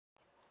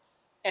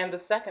And the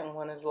second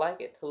one is like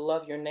it, to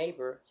love your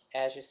neighbor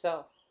as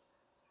yourself.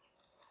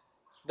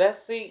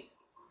 That's the,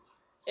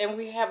 and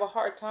we have a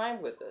hard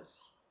time with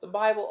this. The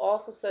Bible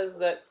also says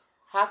that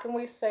how can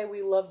we say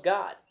we love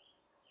God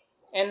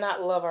and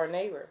not love our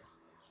neighbor?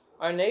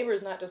 Our neighbor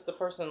is not just the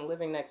person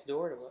living next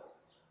door to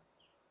us,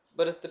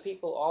 but it's the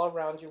people all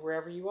around you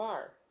wherever you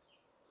are.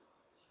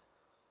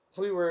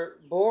 We were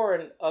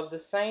born of the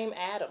same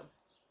Adam.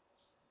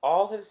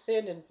 All have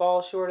sinned and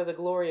fall short of the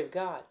glory of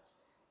God.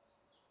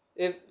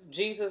 If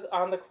Jesus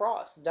on the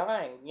cross,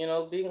 dying,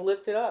 being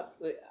lifted up,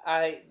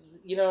 I,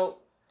 you know,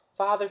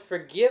 Father,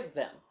 forgive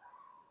them.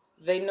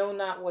 They know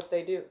not what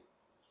they do.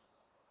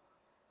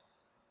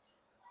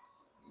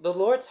 The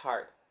Lord's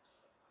heart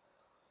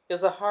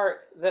is a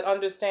heart that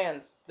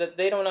understands that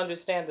they don't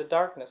understand the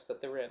darkness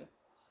that they're in.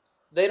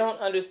 They don't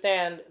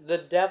understand the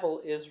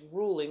devil is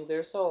ruling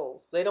their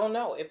souls. They don't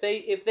know. If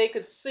they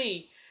could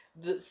see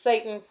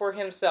Satan for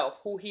himself,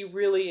 who he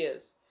really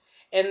is,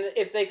 and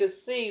if they could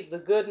see the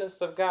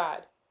goodness of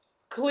God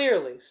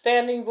clearly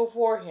standing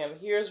before him,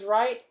 here's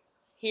right,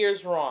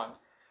 here's wrong.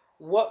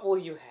 What will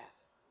you have?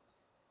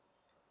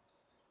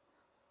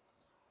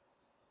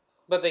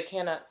 But they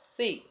cannot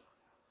see.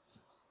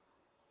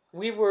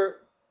 We were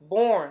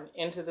born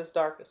into this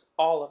darkness,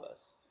 all of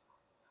us.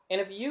 And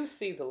if you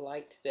see the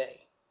light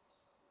today,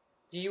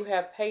 do you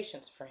have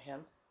patience for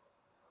him?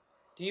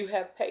 Do you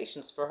have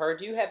patience for her?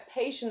 Do you have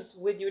patience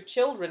with your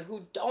children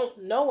who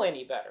don't know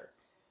any better?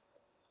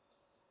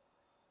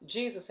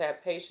 Jesus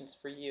had patience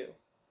for you.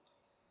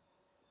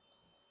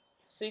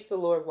 Seek the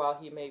Lord while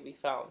he may be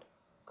found.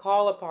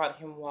 Call upon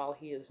him while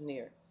he is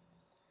near,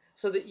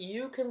 so that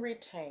you can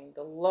retain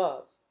the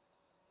love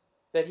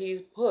that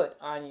he's put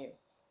on you.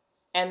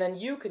 And then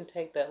you can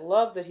take that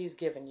love that he's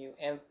given you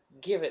and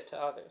give it to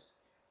others.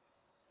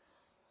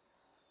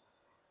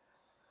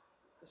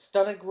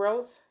 Stunted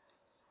growth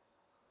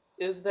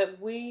is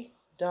that we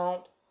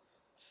don't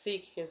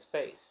seek his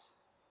face.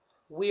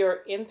 We are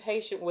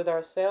impatient with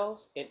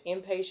ourselves and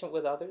impatient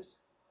with others,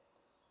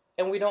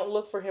 and we don't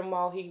look for him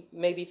while he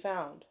may be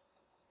found.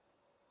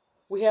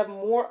 We have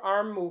more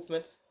arm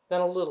movements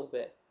than a little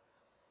bit.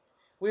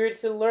 We are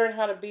to learn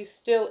how to be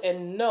still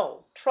and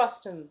know,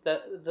 trust in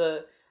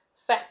the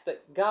fact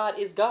that God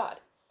is God.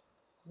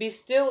 Be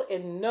still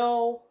and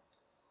know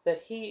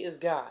that he is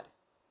God.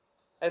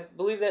 I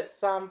believe that's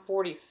Psalm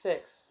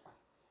 46.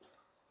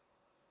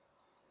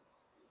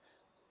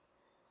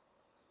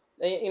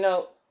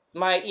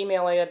 My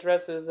email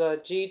address is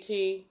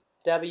gtwiyf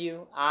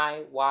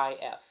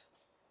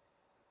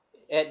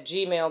at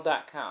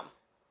gmail.com.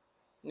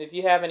 And if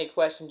you have any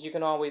questions, you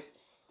can always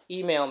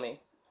email me.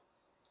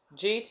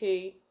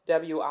 gtwiyf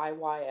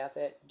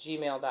at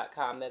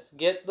gmail.com. That's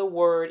get the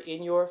word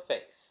in your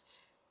face.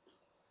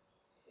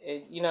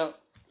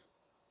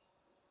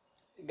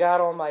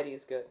 God Almighty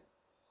is good.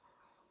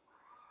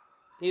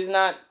 He's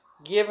not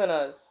given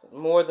us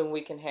more than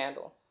we can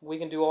handle. We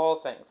can do all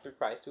things through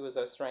Christ who is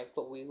our strength,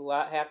 but we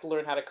have to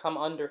learn how to come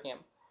under him.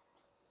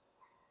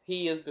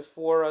 He is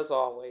before us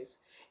always.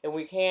 And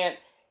we can't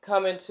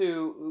come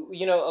into,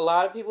 a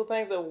lot of people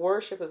think that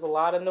worship is a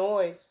lot of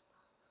noise,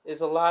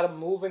 is a lot of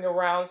moving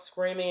around,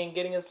 screaming, and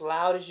getting as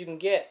loud as you can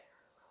get,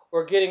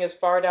 or getting as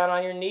far down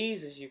on your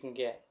knees as you can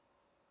get.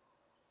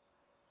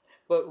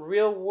 But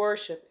real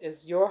worship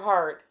is your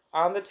heart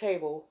on the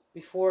table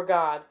before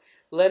God,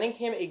 letting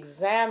him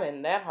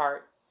examine that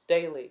heart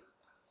daily.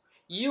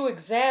 You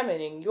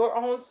examining your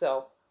own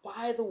self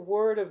by the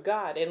word of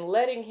God and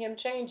letting him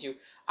change you.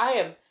 I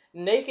am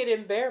naked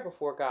and bare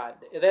before God.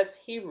 That's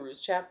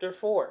Hebrews chapter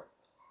 4.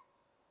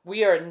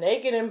 We are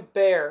naked and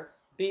bare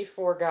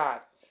before God.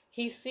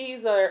 He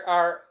sees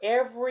our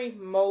every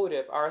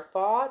motive, our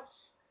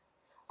thoughts,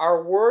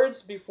 our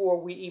words before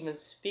we even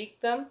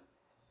speak them.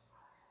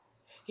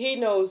 He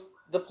knows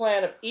the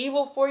plan of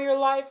evil for your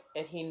life,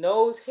 and he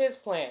knows his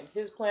plan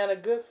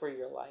of good for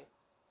your life.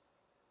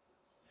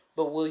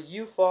 But will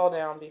you fall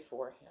down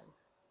before him?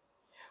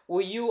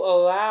 Will you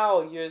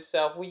allow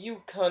yourself, will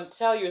you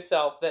tell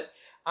yourself that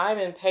I'm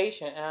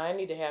impatient and I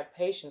need to have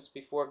patience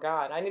before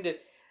God? I need to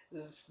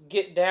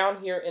get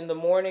down here in the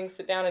morning,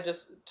 sit down and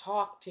just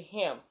talk to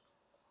him.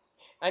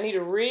 I need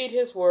to read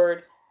his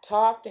word,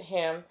 talk to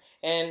him,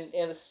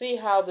 and see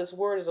how this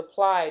word is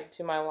applied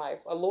to my life.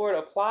 Lord,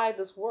 apply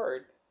this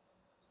word.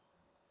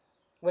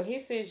 When he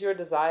sees your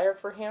desire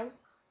for him,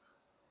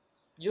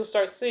 you'll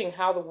start seeing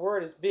how the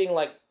word is being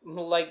like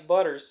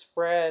butter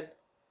spread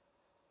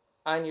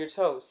on your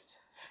toast.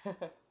 If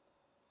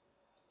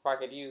I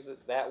could use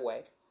it that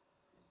way.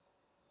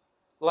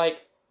 Like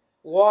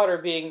water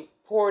being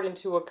poured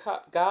into a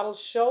cup. God will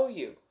show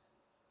you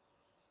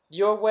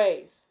your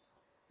ways.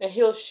 And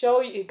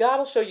God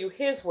will show you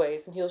his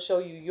ways, and he'll show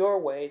you your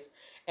ways.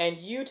 And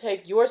you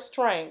take your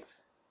strength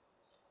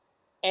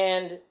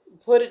and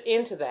put it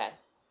into that.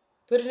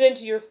 Put it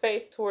into your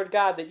faith toward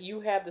God, that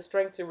you have the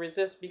strength to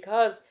resist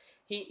because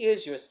he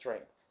is your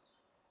strength.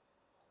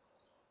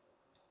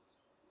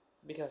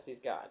 Because he's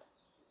God.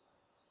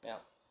 Now,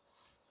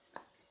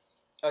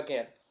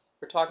 again,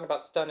 we're talking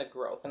about stunted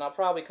growth, and I'll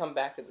probably come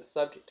back to the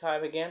subject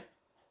time again.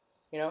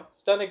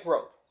 Stunted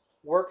growth.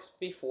 Works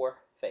before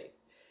faith.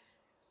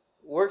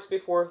 Works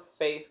before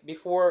faith,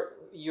 before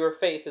your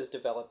faith is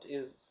developed,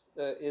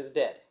 is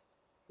dead.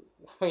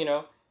 you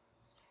know,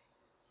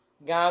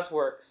 God's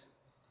works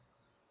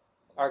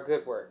are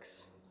good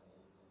works.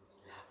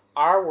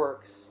 Our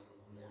works,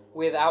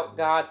 without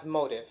God's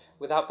motive,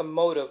 without the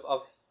motive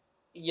of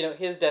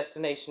His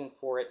destination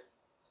for it,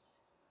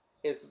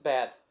 is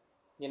bad.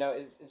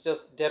 It's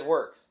just dead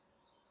works.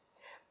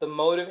 The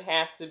motive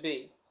has to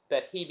be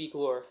that He be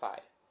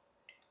glorified,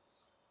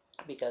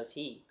 because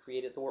He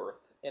created the earth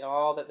and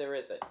all that there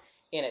is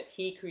in it.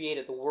 He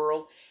created the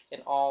world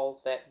and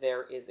all that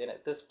there is in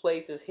it. This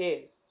place is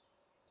His,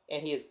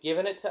 and He has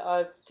given it to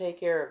us to take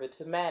care of it,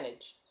 to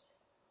manage.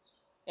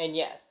 And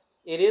yes,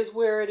 it is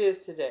where it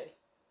is today,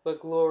 but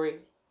glory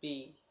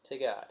be to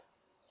God.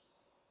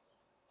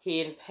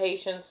 He, in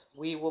patience,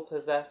 we will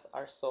possess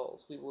our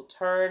souls. We will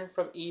turn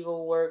from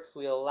evil works.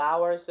 We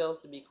allow ourselves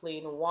to be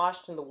clean and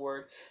washed in the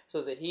Word,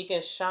 so that He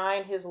can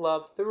shine His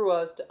love through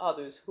us to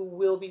others who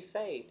will be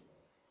saved,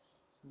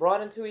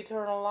 brought into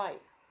eternal life.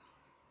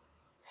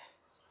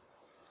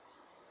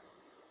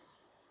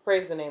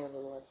 Praise the name of the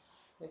Lord.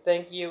 We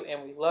thank You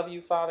and we love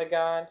You, Father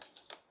God.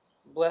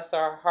 Bless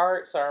our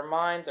hearts, our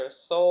minds, our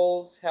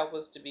souls. Help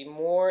us to be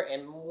more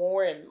and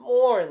more and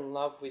more in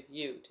love with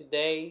You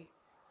today,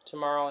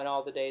 tomorrow, and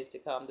all the days to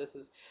come. This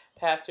is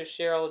Pastor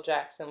Cheryl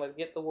Jackson with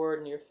Get the Word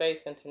in Your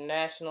Face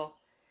International,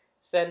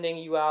 sending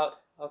you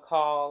out a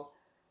call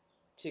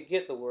to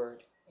get the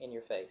Word in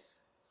your face.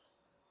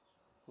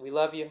 We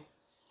love you.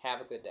 Have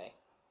a good day.